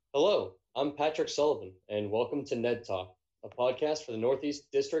Hello, I'm Patrick Sullivan, and welcome to Ned Talk, a podcast for the Northeast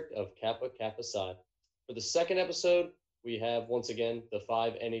District of Kappa Kappa Psi. For the second episode, we have once again the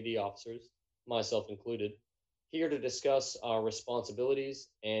five NED officers, myself included, here to discuss our responsibilities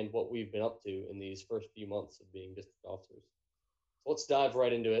and what we've been up to in these first few months of being district officers. So let's dive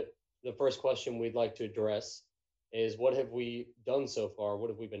right into it. The first question we'd like to address is what have we done so far?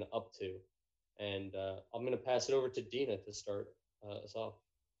 What have we been up to? And I'm going to pass it over to Dina to start us off.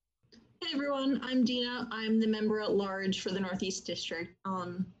 Hey everyone, I'm Dina. I'm the member at large for the Northeast District.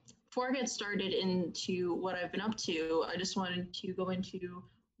 Before I get started into what I've been up to, I just wanted to go into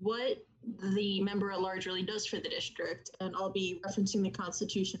what the member at large really does for the district, and I'll be referencing the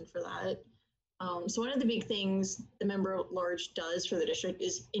Constitution for that. So one of the big things the member at large does for the district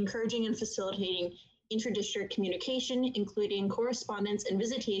is encouraging and facilitating inter-district communication, including correspondence and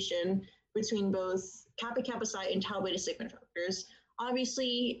visitation between both Kappa Kappa Psi and Tau Beta Sigma chapters.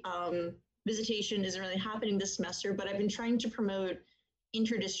 Obviously, visitation isn't really happening this semester, but I've been trying to promote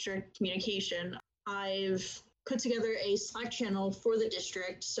inter-district communication. I've put together a Slack channel for the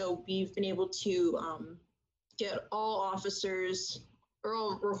district, so we've been able to get all officers or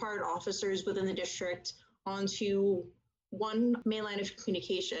all required officers within the district onto one main line of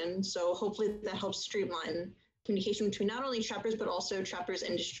communication. So hopefully that helps streamline communication between not only chapters, but also chapters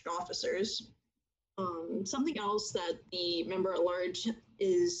and district officers. Something else that the member at large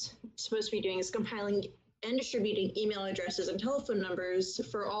is supposed to be doing is compiling and distributing email addresses and telephone numbers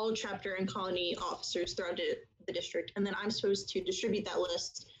for all chapter and colony officers throughout the district. And then I'm supposed to distribute that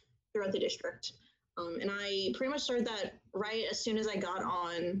list throughout the district. And I pretty much started that right as soon as I got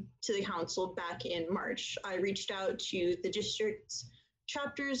on to the council back in March. I reached out to the district's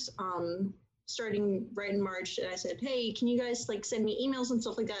chapters starting right in March, and I said, hey, can you guys send me emails and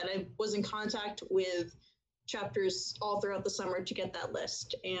stuff like that? I was in contact with chapters all throughout the summer to get that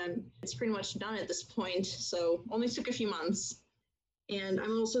list, and it's pretty much done at this point, so only took a few months. And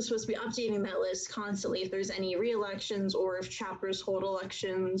I'm also supposed to be updating that list constantly if there's any re-elections or if chapters hold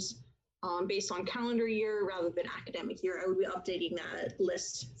elections based on calendar year rather than academic year. I will be updating that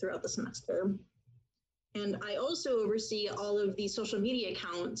list throughout the semester. And I also oversee all of the social media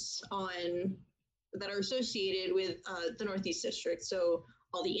accounts that are associated with the Northeast District. So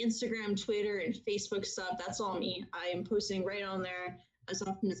all the Instagram, Twitter, and Facebook stuff, that's all me. I am posting right on there as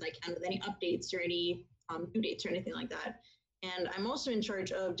often as I can with any updates or any due dates or anything like that. And I'm also in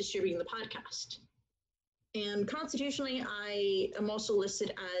charge of distributing the podcast. And constitutionally, I am also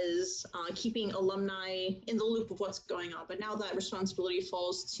listed as keeping alumni in the loop of what's going on. But now that responsibility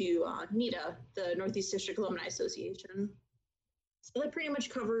falls to NEDA, the Northeast District Alumni Association. So that pretty much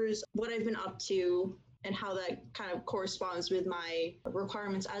covers what I've been up to and how that kind of corresponds with my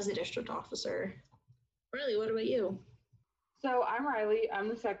requirements as a district officer. Riley, what about you? So I'm Riley. I'm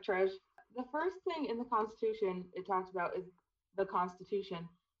the Sec-Trej. The first thing in the Constitution it talks about is the Constitution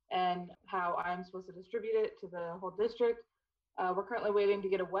and how I'm supposed to distribute it to the whole district. We're currently waiting to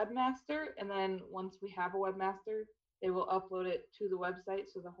get a webmaster, and then once we have a webmaster, they will upload it to the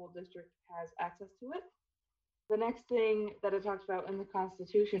website so the whole district has access to it. The next thing that it talks about in the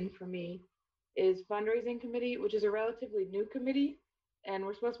Constitution for me is fundraising committee, which is a relatively new committee, and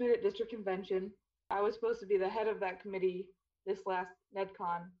we're supposed to meet at district convention. I was supposed to be the head of that committee this last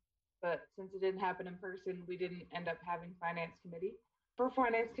NEDCon, but since it didn't happen in person, we didn't end up having finance committee. For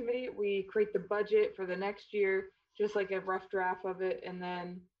finance committee, we create the budget for the next year, just like a rough draft of it, and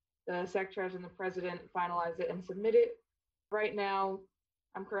then the Sec-Trej and the president finalize it and submit it. Right now,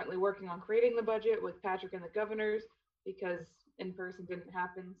 I'm currently working on creating the budget with Patrick and the governors because in person didn't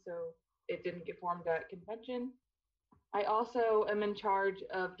happen, so it didn't get formed at convention. I also am in charge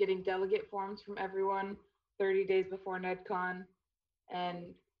of getting delegate forms from everyone 30 days before NEDCon and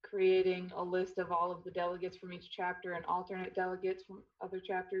creating a list of all of the delegates from each chapter and alternate delegates from other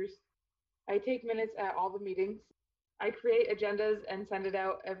chapters. I take minutes at all the meetings. I create agendas and send it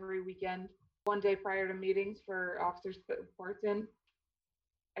out every weekend, one day prior to meetings for officers to put reports in.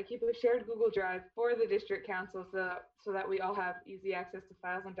 I keep a shared Google Drive for the district council so that we all have easy access to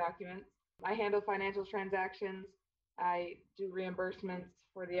files and documents. I handle financial transactions. I do reimbursements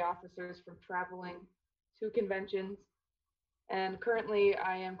for the officers from traveling to conventions. And currently,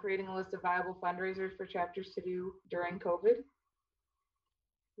 I am creating a list of viable fundraisers for chapters to do during COVID.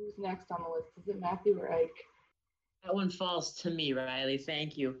 Who's next on the list? Is it Matthew or Ike? That one falls to me, Riley.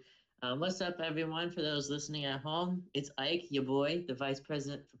 Thank you. What's up, everyone? For those listening at home, it's Ike, your boy, the Vice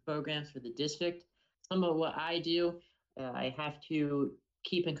President for Programs for the district. Some of what I do, I have to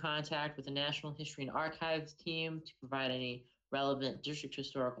keep in contact with the National History and Archives team to provide any relevant district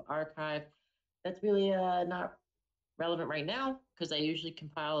historical archive. That's really not relevant right now because I usually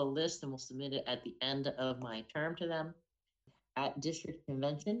compile a list and we'll submit it at the end of my term to them. At district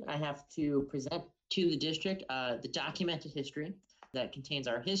convention, I have to present to the district the documented history that contains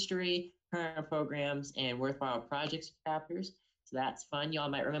our history, current programs, and worthwhile projects chapters. So that's fun. Y'all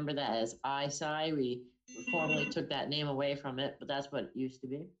might remember that as ISI. We formally took that name away from it, but that's what it used to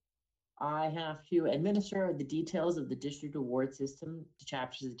be. I have to administer the details of the district award system to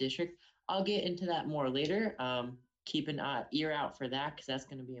chapters of the district. I'll get into that more later. Keep an ear out for that because that's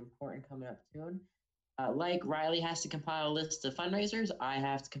going to be important coming up soon. Like Riley has to compile a list of fundraisers, I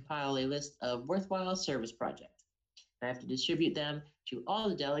have to compile a list of worthwhile service projects. I have to distribute them to all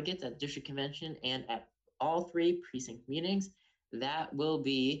the delegates at district convention and at all 3 precinct meetings. That will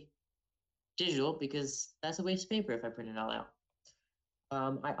be digital because that's a waste of paper if I print it all out.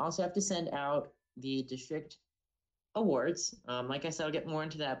 I also have to send out the district awards. Like I said, I'll get more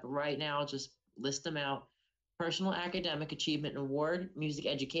into that, but right now I'll just list them out. Personal Academic Achievement Award, Music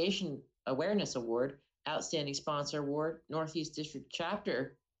Education Awareness Award, Outstanding Sponsor Award, Northeast District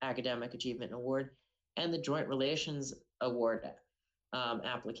Chapter Academic Achievement Award, and the Joint Relations Award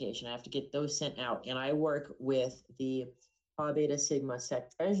application. I have to get those sent out, and I work with the Phi Beta Sigma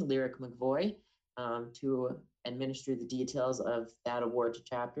Secretary, Lyric McVoy, to administer the details of that award to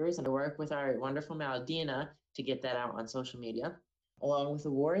chapters, and I work with our wonderful Maladina to get that out on social media. Along with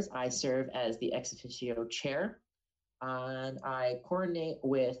awards, I serve as the ex officio chair, and I coordinate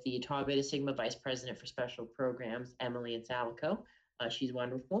with the Tau Beta Sigma Vice President for Special Programs, Emily Insalico. She's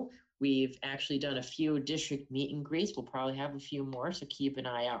wonderful. We've actually done a few district meet and greets. We'll probably have a few more, so keep an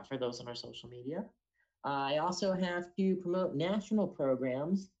eye out for those on our social media. I also have to promote national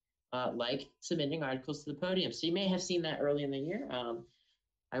programs like submitting articles to the podium. So you may have seen that early in the year.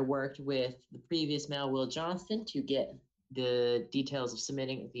 I worked with the previous Mel Will Johnston to get the details of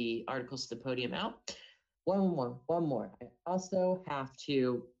submitting the articles to the podium out. One more. I also have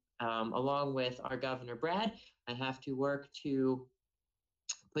to, along with our Governor Brad, I have to work to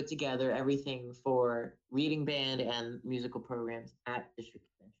put together everything for reading band and musical programs at district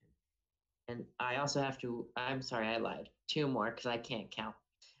convention. And I also have to, I'm sorry, I lied. 2 more because I can't count.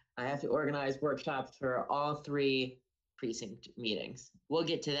 I have to organize workshops for all 3 precinct meetings. We'll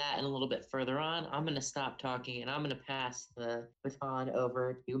get to that in a little bit further on. I'm going to stop talking and I'm going to pass the baton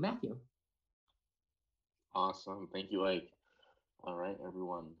over to Matthew. Awesome. Thank you, Ike. All right,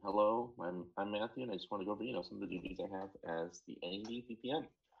 everyone. Hello, I'm Matthew, and I just want to go over, some of the duties I have as the NED-PPM.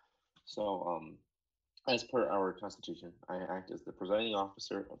 So, as per our constitution, I act as the presiding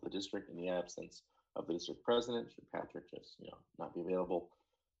officer of the district in the absence of the district president, should Patrick just, not be available.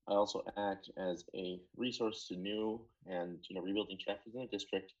 I also act as a resource to new and, rebuilding chapters in the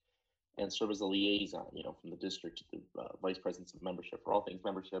district and serve as a liaison, from the district to the vice presidents of membership for all things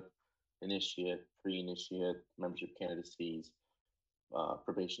membership, initiate, pre-initiate, membership candidacies,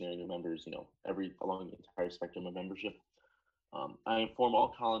 probationary new members, along the entire spectrum of membership. I inform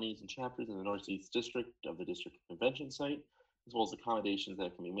all colonies and chapters in the Northeast District of the district convention site, as well as accommodations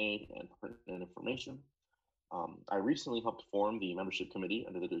that can be made and pertinent information. I recently helped form the membership committee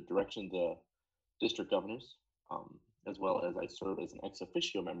under the direction of the district governors, as well as I serve as an ex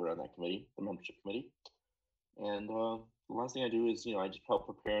officio member on that committee, the membership committee. And the last thing I do is, I just help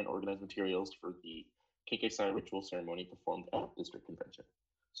prepare and organize materials for the KKSI ritual ceremony performed at district convention.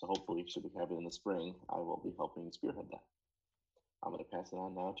 So hopefully, should we have it in the spring, I will be helping spearhead that. I'm going to pass it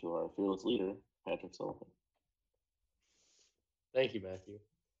on now to our fearless leader, Patrick Sullivan. Thank you, Matthew.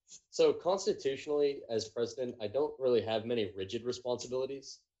 So constitutionally, as president, I don't really have many rigid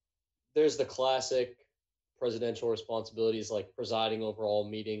responsibilities. There's the classic presidential responsibilities like presiding over all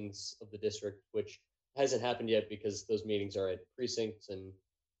meetings of the district, which hasn't happened yet because those meetings are at precincts and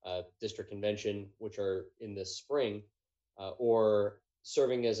district convention, which are in the spring, or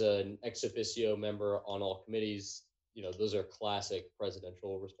serving as an ex officio member on all committees. Those are classic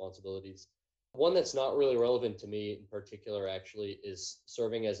presidential responsibilities. One that's not really relevant to me in particular, actually, is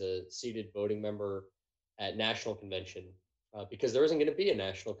serving as a seated voting member at national convention, because there isn't going to be a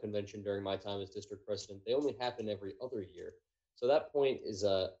national convention during my time as district president. They only happen every other year. So that point is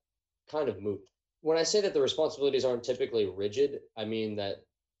kind of moot. When I say that the responsibilities aren't typically rigid, I mean that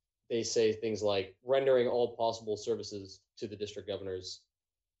they say things like rendering all possible services to the district governors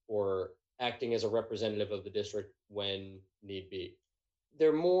or acting as a representative of the district when need be.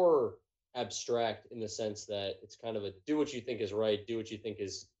 They're more abstract in the sense that it's kind of a do what you think is right, do what you think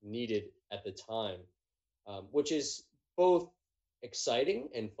is needed at the time, which is both exciting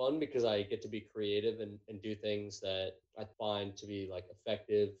and fun because I get to be creative and do things that I find to be like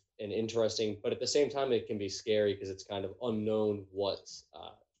effective and interesting. But at the same time, it can be scary because it's kind of unknown what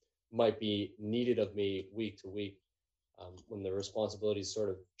might be needed of me week to week. when the responsibilities sort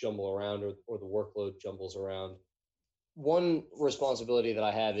of jumble around or the workload jumbles around. One responsibility that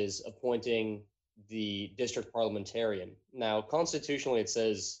I have is appointing the district parliamentarian. Now, constitutionally, it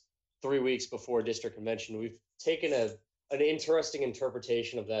says 3 weeks before district convention. We've taken an interesting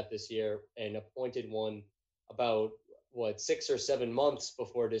interpretation of that this year and appointed one about 6 or 7 months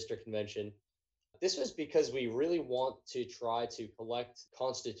before district convention. This was because we really want to try to collect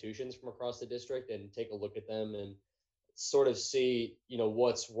constitutions from across the district and take a look at them and sort of see,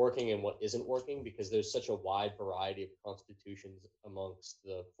 what's working and what isn't working, because there's such a wide variety of constitutions amongst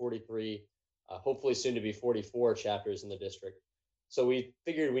the 43, hopefully soon to be 44 chapters in the district. So we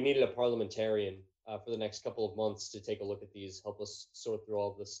figured we needed a parliamentarian for the next couple of months to take a look at these, help us sort through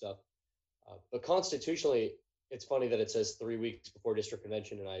all of this stuff. But constitutionally, it's funny that it says 3 weeks before district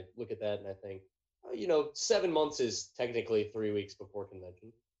convention, and I look at that and I think, 7 months is technically 3 weeks before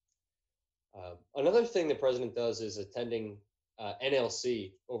convention. Another thing the president does is attending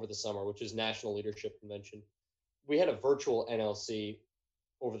NLC over the summer, which is National Leadership Convention. We had a virtual NLC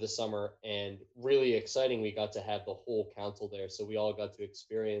over the summer, and really exciting. We got to have the whole council there, so we all got to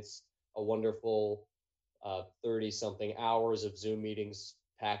experience a wonderful 30-something hours of Zoom meetings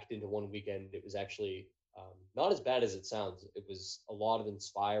packed into one weekend. It was actually not as bad as it sounds. It was a lot of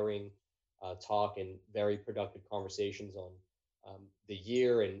inspiring talk and very productive conversations on the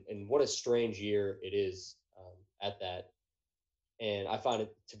year and what a strange year it is at that. And I find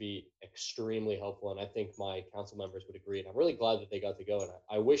it to be extremely helpful. And I think my council members would agree. And I'm really glad that they got to go. And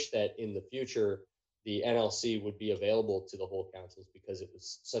I wish that in the future, the NLC would be available to the whole councils, because it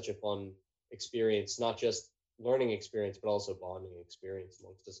was such a fun experience, not just learning experience, but also bonding experience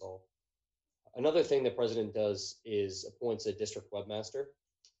amongst us all. Another thing the president does is appoints a district webmaster.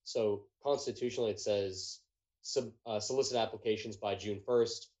 So constitutionally, it says solicit applications by June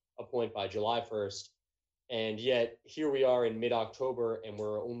 1st, appoint by July 1st. And yet here we are in mid-October, and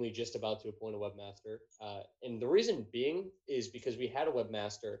we're only just about to appoint a webmaster. And the reason being is because we had a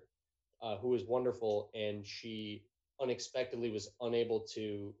webmaster who was wonderful, and she unexpectedly was unable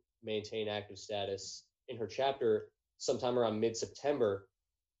to maintain active status in her chapter sometime around mid-September.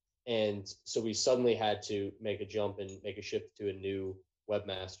 And so we suddenly had to make a jump and make a shift to a new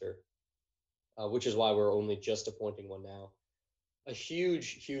webmaster, which is why we're only just appointing one now. A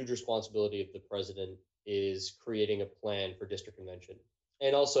huge, huge responsibility of the president is creating a plan for district convention,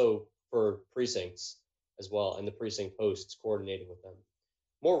 and also for precincts as well, and the precinct hosts, coordinating with them.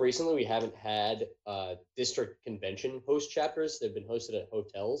 More recently, we haven't had district convention host chapters. They've been hosted at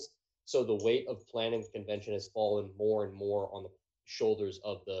hotels. So the weight of planning the convention has fallen more and more on the shoulders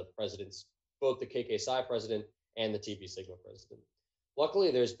of the presidents, both the KK Psi president and the TP Sigma president. Luckily,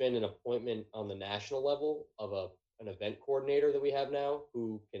 there's been an appointment on the national level of an event coordinator that we have now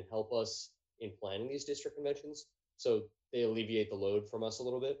who can help us in planning these district conventions. So they alleviate the load from us a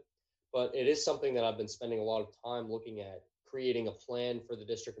little bit. But it is something that I've been spending a lot of time looking at, creating a plan for the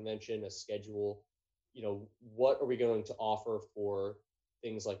district convention, a schedule. What are we going to offer for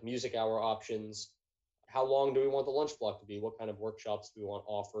things like music hour options? How long do we want the lunch block to be? What kind of workshops do we want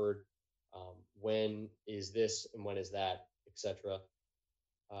offered? When is this and when is that, etc.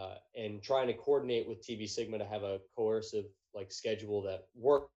 And trying to coordinate with TV Sigma to have a coercive schedule that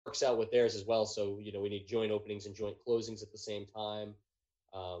works out with theirs as well. So, we need joint openings and joint closings at the same time.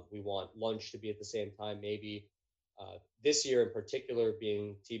 We want lunch to be at the same time, maybe. This year in particular,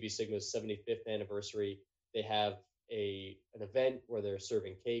 being TV Sigma's 75th anniversary, they have an event where they're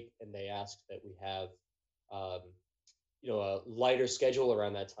serving cake, and they asked that we have a lighter schedule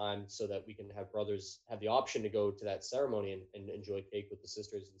around that time, so that we can have brothers have the option to go to that ceremony and enjoy cake with the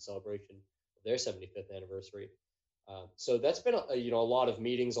sisters in celebration of their 75th anniversary. So that's been a lot of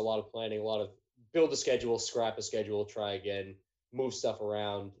meetings, a lot of planning, a lot of build a schedule, scrap a schedule, try again, move stuff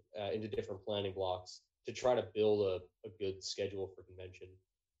around into different planning blocks to try to build a good schedule for convention.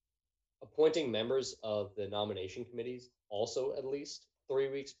 Appointing members of the nomination committees also at least 3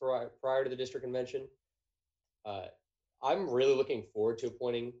 weeks prior to the district convention. I'm really looking forward to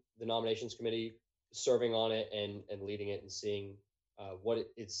appointing the nominations committee, serving on it and leading it, and seeing what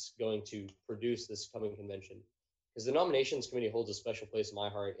it's going to produce this coming convention. Because the nominations committee holds a special place in my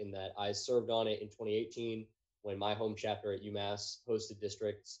heart, in that I served on it in 2018 when my home chapter at UMass hosted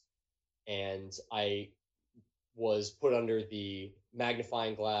districts, and I was put under the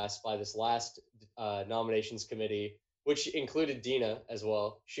magnifying glass by this last nominations committee, which included Dina as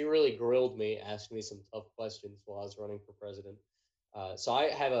well. She really grilled me, asking me some tough questions while I was running for president. So I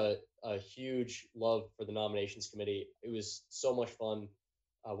have a huge love for the nominations committee. It was so much fun.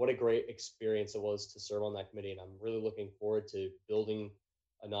 What a great experience it was to serve on that committee. And I'm really looking forward to building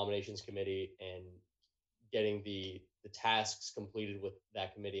a nominations committee and getting the the tasks completed with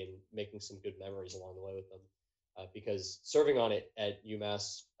that committee and making some good memories along the way with them. Because serving on it at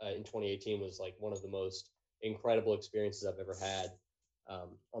UMass in 2018 was like one of the most incredible experiences I've ever had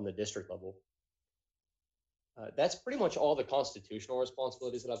on the district level. That's pretty much all the constitutional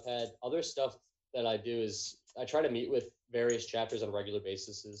responsibilities that I've had. Other stuff that I do is I try to meet with various chapters on a regular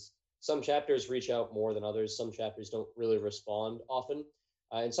basis. Some chapters reach out more than others. Some chapters don't really respond often.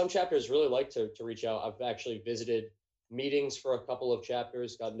 And some chapters really like to reach out. I've actually visited meetings for a couple of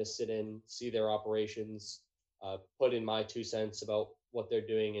chapters, gotten to sit in, see their operations, put in my 2 cents about what they're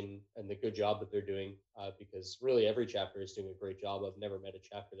doing and the good job that they're doing, because really every chapter is doing a great job. I've never met a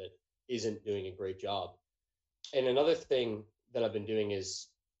chapter that isn't doing a great job. And another thing that I've been doing is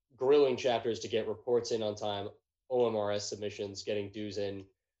grilling chapters to get reports in on time, OMRS submissions, getting dues in.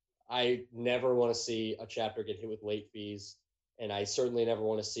 I never want to see a chapter get hit with late fees, and I certainly never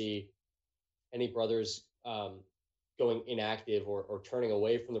want to see any brothers going inactive or turning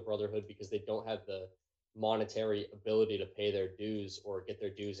away from the brotherhood because they don't have the monetary ability to pay their dues or get their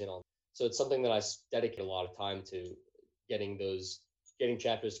dues in on. So it's something that I dedicate a lot of time to, getting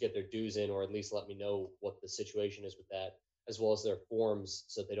chapters to get their dues in, or at least let me know what the situation is with that, as well as their forms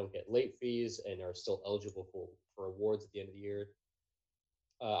so they don't get late fees and are still eligible for awards at the end of the year.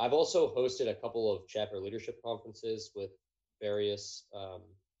 I've also hosted a couple of chapter leadership conferences with various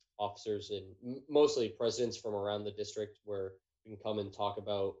officers and mostly presidents from around the district, where we can come and talk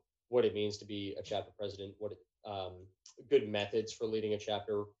about what it means to be a chapter president, good methods for leading a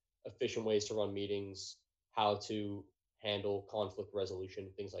chapter, efficient ways to run meetings, how to handle conflict resolution,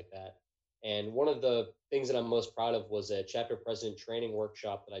 things like that. And one of the things that I'm most proud of was a chapter president training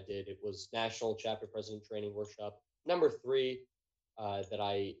workshop that I did. It was National Chapter President Training Workshop number 3 that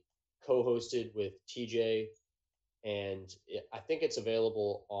I co-hosted with TJ, and I think it's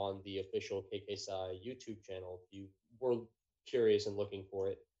available on the official KKSI YouTube channel if you were curious and looking for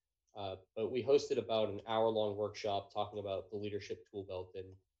it. But we hosted about an hour-long workshop talking about the leadership tool belt, and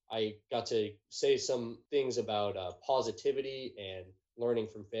I got to say some things about positivity and learning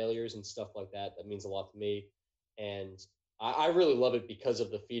from failures and stuff like that. That means a lot to me, and I really love it because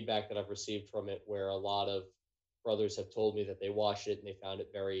of the feedback that I've received from it, where a lot of brothers have told me that they watched it and they found it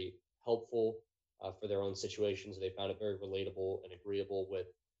very helpful for their own situations. They found it very relatable and agreeable with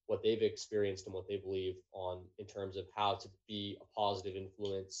what they've experienced and what they believe in terms of how to be a positive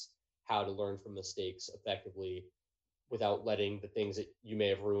influence, how to learn from mistakes effectively without letting the things that you may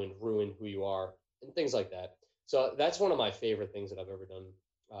have ruin who you are, and things like that. So that's one of my favorite things that I've ever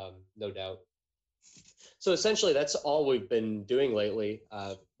done, no doubt. So essentially, that's all we've been doing lately.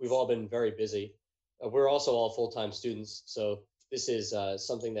 We've all been very busy. We're also all full-time students, so this is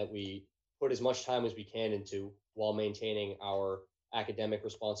something that we put as much time as we can into while maintaining our academic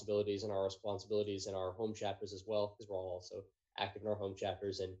responsibilities and our responsibilities in our home chapters as well, because we're all also active in our home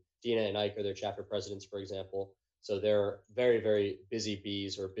chapters. And Dina and Ike are their chapter presidents, for example. So they're very, very busy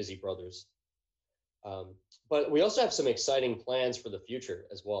bees or busy brothers. But we also have some exciting plans for the future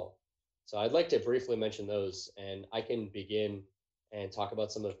as well. So I'd like to briefly mention those, and I can begin and talk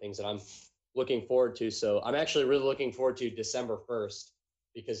about some of the things that I'm looking forward to. So I'm actually really looking forward to December 1st,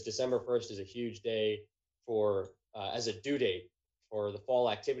 because December 1st is a huge day for as a due date for the fall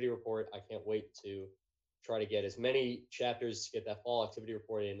activity report. I can't wait to try to get as many chapters to get that fall activity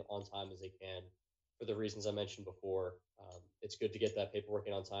report in on time as they can, for the reasons I mentioned before. It's good to get that paperwork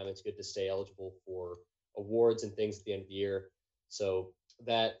in on time. It's good to stay eligible for awards and things at the end of the year. So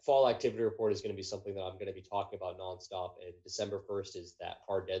that fall activity report is going to be something that I'm going to be talking about nonstop, and December 1st is that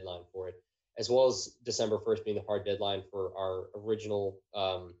hard deadline for it, as well as December 1st being the hard deadline for our original,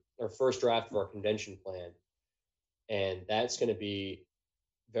 our first draft for our convention plan. And that's going to be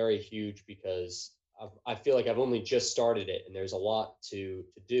very huge because I feel like I've only just started it and there's a lot to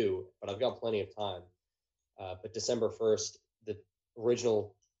do, but I've got plenty of time. But December 1st, the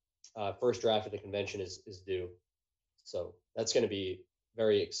original first draft of the convention is due. So that's going to be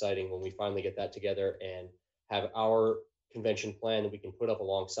very exciting when we finally get that together and have our convention plan that we can put up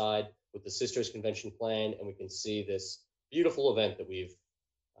alongside with the Sisters Convention plan, and we can see this beautiful event that we've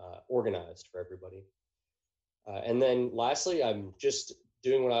organized for everybody. And then lastly, I'm just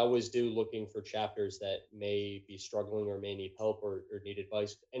doing what I always do, looking for chapters that may be struggling or may need help or need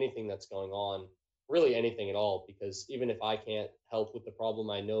advice, anything that's going on, really anything at all, because even if I can't help with the problem,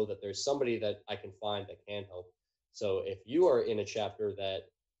 I know that there's somebody that I can find that can help. So if you are in a chapter that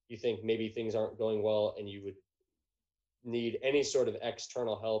you think maybe things aren't going well and you would need any sort of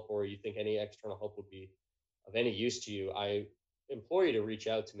external help, or you think any external help would be of any use to you, I implore you to reach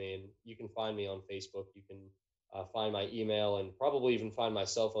out to me. And you can find me on Facebook. You can find my email and probably even find my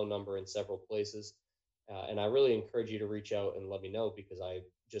cell phone number in several places. And I really encourage you to reach out and let me know because I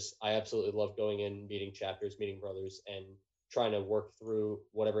absolutely love going in, meeting chapters, meeting brothers, and trying to work through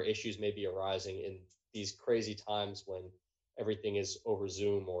whatever issues may be arising in these crazy times when everything is over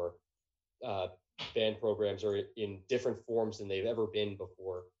Zoom or uh, band programs are in different forms than they've ever been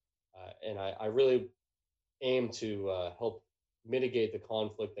before. And I really aim to help mitigate the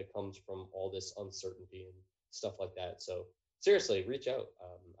conflict that comes from all this uncertainty and stuff like that. So seriously, reach out.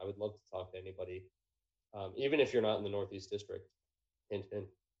 I would love to talk to anybody, even if you're not in the Northeast District. Hint, hint.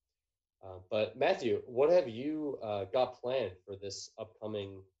 But Matthew, what have you got planned for this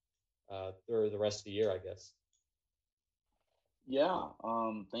upcoming or the rest of the year? I guess. Yeah,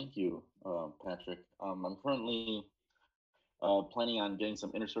 thank you, Patrick. I'm currently planning on getting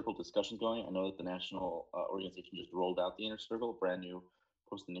some inner circle discussions going. I know that the national organization just rolled out the inner circle, brand new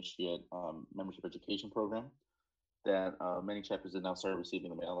post-initiate membership education program that many chapters have now started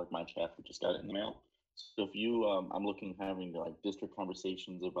receiving in the mail. Like my chapter just got it in the mail. So if you, I'm looking having like district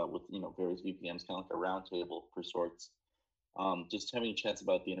conversations about with various VPMs, kind of like a roundtable for sorts. Just having chats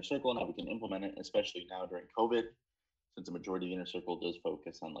about the inner circle and how we can implement it, especially now during COVID, since the majority of the inner circle does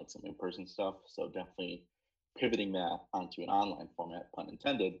focus on like some in-person stuff. So definitely pivoting that onto an online format, pun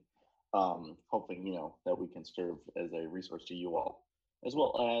intended. Hoping that we can serve as a resource to you all, as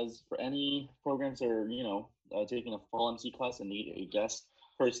well as for any programs that are taking a fall MC class and need a guest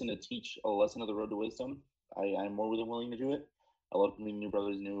person to teach a lesson of the road to wisdom. I'm more than willing to do it. I love meeting new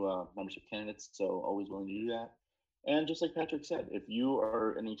brothers, new membership candidates, so always willing to do that. And just like Patrick said, if you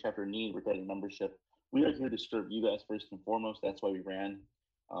are in any chapter need regarding membership, we are here to serve you guys first and foremost. That's why we ran.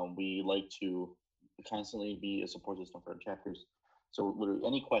 We like to constantly be a support system for our chapters. So literally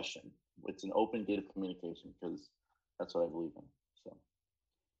any question, it's an open gate of communication because that's what I believe in. So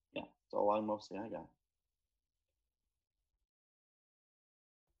yeah, that's all I got.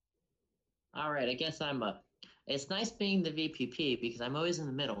 All right, I guess I'm up. It's nice being the VPP because I'm always in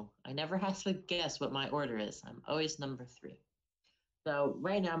the middle. I never have to guess what my order is. I'm always number 3. So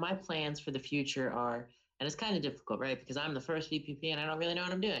right now, my plans for the future are, and it's kind of difficult, right? Because I'm the first VPP and I don't really know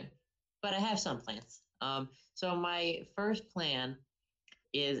what I'm doing, but I have some plans. So my first plan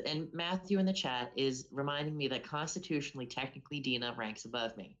is, and Matthew in the chat is reminding me that constitutionally, technically, Dina ranks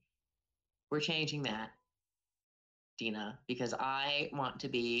above me. We're changing that, Dina, because I want to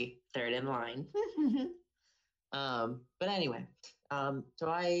be third in line. But anyway, so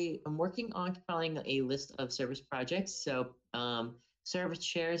I am working on compiling a list of service projects. So service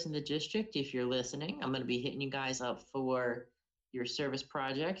chairs in the district, if you're listening, I'm going to be hitting you guys up for your service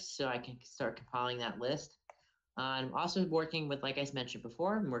projects so I can start compiling that list. I'm also working with, like I mentioned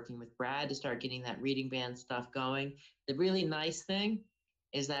before, I'm working with Brad to start getting that reading band stuff going. The really nice thing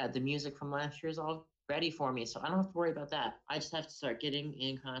is that the music from last year is all ready for me, so I don't have to worry about that. I just have to start getting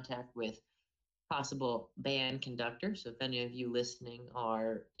in contact with possible band conductor. So if any of you listening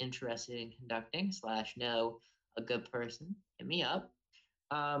are interested in conducting / know a good person, hit me up.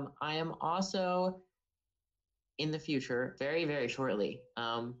 I am also in the future, very, very shortly,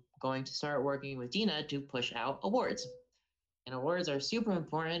 going to start working with Dina to push out awards. And awards are super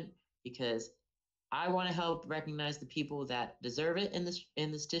important because I want to help recognize the people that deserve it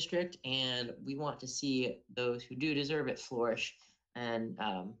in this district, and we want to see those who do deserve it flourish and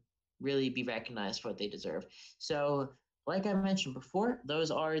really be recognized for what they deserve. So, like I mentioned before,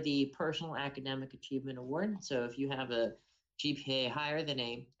 those are the Personal Academic Achievement Award. So if you have a GPA higher than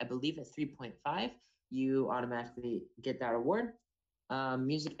I believe it's 3.5, you automatically get that award.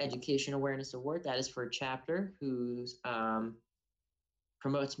 Music Education Awareness Award, that is for a chapter who's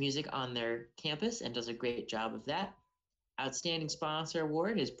promotes music on their campus and does a great job of that. Outstanding Sponsor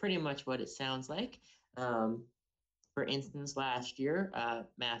Award is pretty much what it sounds like. For instance, last year,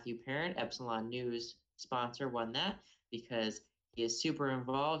 Matthew Parent, Epsilon News sponsor, won that because he is super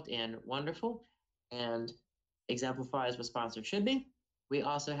involved and wonderful and exemplifies what sponsors should be. We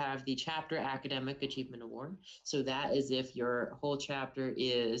also have the Chapter Academic Achievement Award. So that is if your whole chapter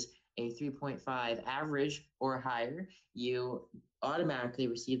is a 3.5 average or higher, you automatically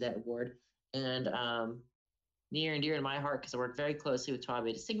receive that award. And near and dear to my heart, because I work very closely with Tau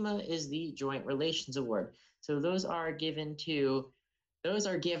Beta Sigma, is the Joint Relations Award. So those are given to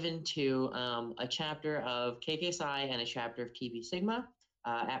a chapter of KK Psi and a chapter of TB Sigma,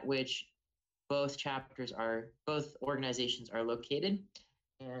 at which both organizations are located,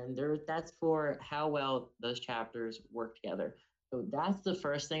 and that's for how well those chapters work together. So that's the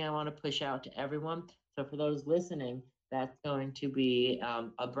first thing I want to push out to everyone. So for those listening, that's going to be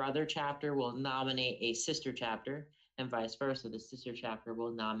a brother chapter will nominate a sister chapter, and vice versa. The sister chapter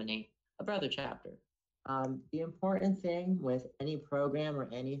will nominate a brother chapter. The important thing with any program or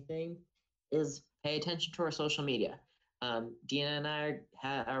anything is pay attention to our social media. Dina and I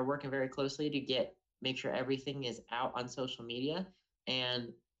are working very closely to make sure everything is out on social media and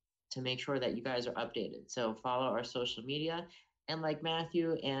to make sure that you guys are updated. So follow our social media. And like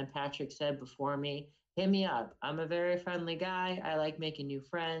Matthew and Patrick said before me, hit me up. I'm a very friendly guy. I like making new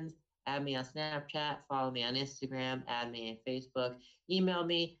friends. Add me on Snapchat, follow me on Instagram, add me on Facebook, email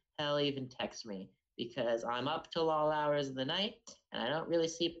me, hell, even text me, because I'm up till all hours of the night and I don't really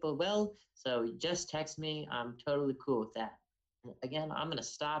sleep well. So just text me. I'm totally cool with that. Again, I'm going to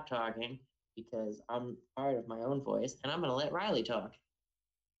stop talking because I'm tired of my own voice, and I'm going to let Riley talk.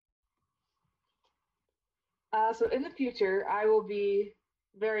 So in the future, I will be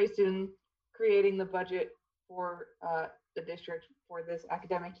very soon creating the budget for the district for this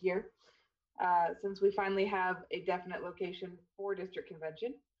academic year, since we finally have a definite location for district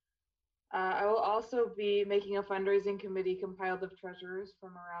convention. I will also be making a fundraising committee compiled of treasurers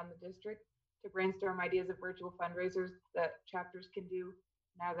from around the district to brainstorm ideas of virtual fundraisers that chapters can do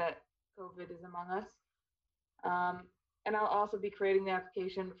now that COVID is among us. And I'll also be creating the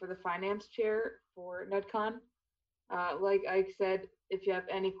application for the finance chair for NEDCON. Like Ike said, if you have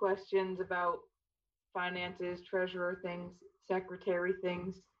any questions about finances, treasurer things, secretary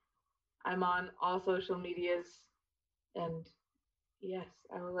things, I'm on all social medias. And yes,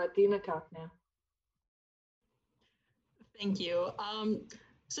 I will let Dina talk now. Thank you.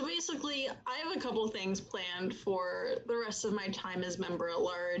 So basically, I have a couple things planned for the rest of my time as member at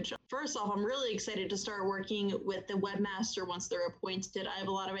large. First off, I'm really excited to start working with the webmaster once they're appointed. I have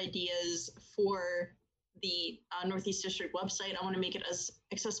a lot of ideas for the Northeast District website. I want to make it as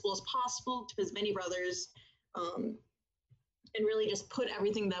accessible as possible to as many brothers, and really just put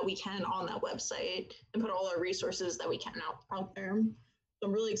everything that we can on that website and put all our resources that we can out there. So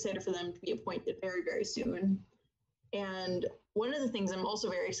I'm really excited for them to be appointed very, very soon. And one of the things I'm also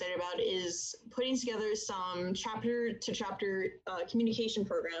very excited about is putting together some chapter to chapter communication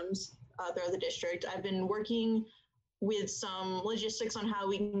programs throughout the district. I've been working with some logistics on how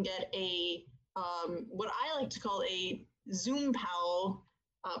we can get a, what I like to call a Zoom PAL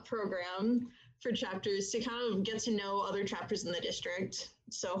program for chapters to kind of get to know other chapters in the district.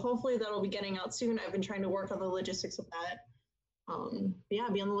 So hopefully that'll be getting out soon. I've been trying to work on the logistics of that. Yeah,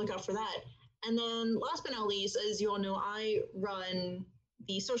 be on the lookout for that. And then last but not least, as you all know, I run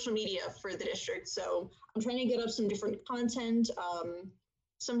the social media for the district. So I'm trying to get up some different content.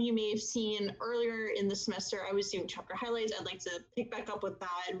 Some of you may have seen earlier in the semester, I was doing chapter highlights. I'd like to pick back up with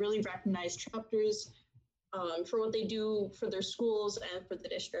that and really recognize chapters for what they do for their schools and for the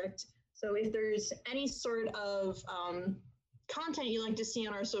district. So if there's any sort of content you'd like to see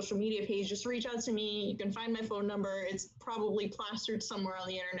on our social media page, just reach out to me. You can find my phone number. It's probably plastered somewhere on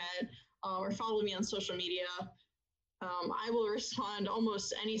the internet. Or follow me on social media. I will respond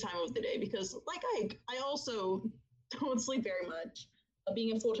almost any time of the day because, like I also don't sleep very much.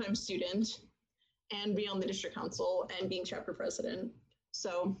 Being a full-time student and being on the district council and being chapter president.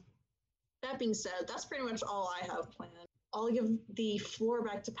 So that being said, that's pretty much all I have planned. I'll give the floor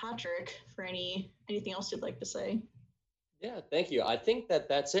back to Patrick for anything else you'd like to say. Yeah, thank you. I think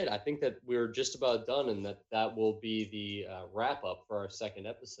that's it. I think that we're just about done and that will be the wrap up for our second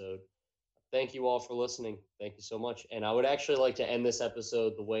episode. Thank you all for listening. Thank you so much. And I would actually like to end this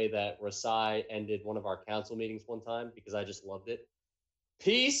episode the way that Rasai ended one of our council meetings one time because I just loved it.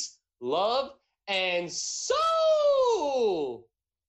 Peace, love, and soul!